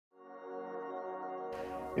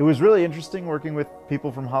It was really interesting working with people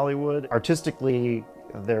from Hollywood. Artistically,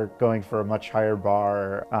 they're going for a much higher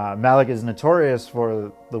bar. Malick is notorious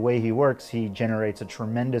for the way he works. He generates a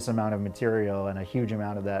tremendous amount of material, and a huge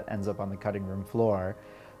amount of that ends up on the cutting room floor.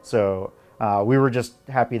 So we were just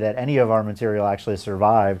happy that any of our material actually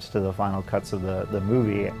survived to the final cuts of the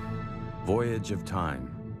movie. Voyage of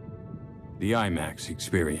Time, the IMAX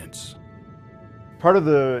experience. Part of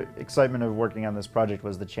the excitement of working on this project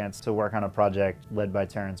was the chance to work on a project led by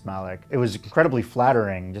Terrence Malick. It was incredibly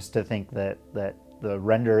flattering just to think that the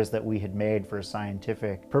renders that we had made for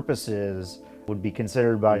scientific purposes would be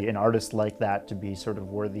considered by an artist like that to be sort of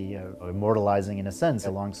worthy of immortalizing, in a sense,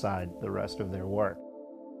 alongside the rest of their work.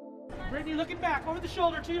 Brittany, looking back, over the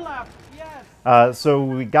shoulder to your left. Yes. So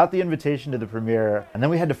we got the invitation to the premiere, and then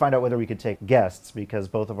we had to find out whether we could take guests, because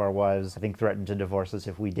both of our wives, I think, threatened to divorce us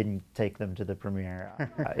if we didn't take them to the premiere.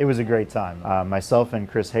 It was a great time. Myself and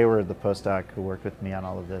Chris Hayward, the postdoc who worked with me on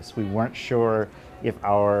all of this, we weren't sure if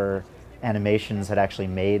our animations had actually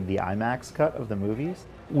made the IMAX cut of the movies.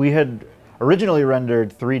 We had originally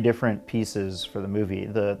rendered 3 different pieces for the movie.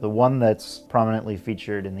 The one that's prominently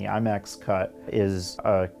featured in the IMAX cut is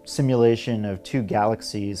a simulation of 2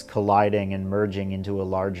 galaxies colliding and merging into a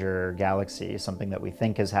larger galaxy, something that we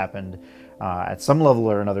think has happened at some level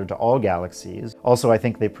or another to all galaxies. Also, I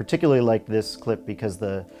think they particularly liked this clip because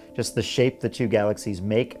just the shape the 2 galaxies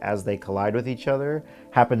make as they collide with each other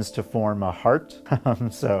happens to form a heart.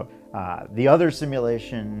 The other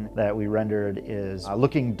simulation that we rendered is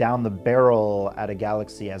looking down the barrel at a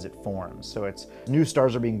galaxy as it forms. So new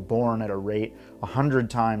stars are being born at a rate 100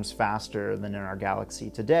 times faster than in our galaxy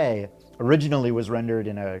today. Originally was rendered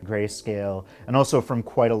in a grayscale and also from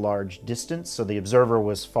quite a large distance, so the observer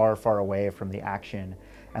was far, far away from the action.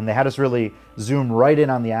 And they had us really zoom right in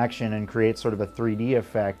on the action and create sort of a 3D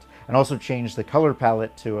effect, and also change the color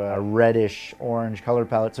palette to a reddish orange color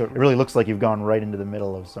palette, so it really looks like you've gone right into the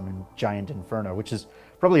middle of some giant inferno, which is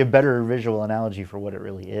probably a better visual analogy for what it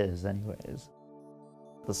really is anyways.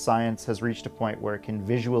 The science has reached a point where it can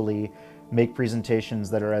visually make presentations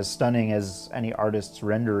that are as stunning as any artist's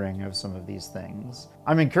rendering of some of these things.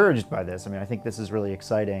 I'm encouraged by this. I mean, I think this is really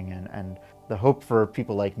exciting, and the hope for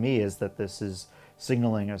people like me is that this is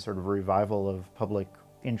signaling a sort of revival of public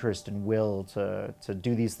interest and will to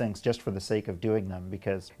do these things just for the sake of doing them,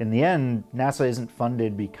 because in the end, NASA isn't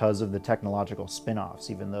funded because of the technological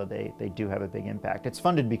spin-offs, even though they do have a big impact. It's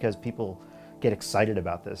funded because people get excited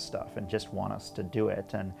about this stuff and just want us to do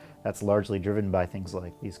it, and that's largely driven by things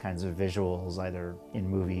like these kinds of visuals, either in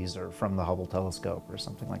movies or from the Hubble telescope or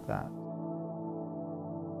something like that.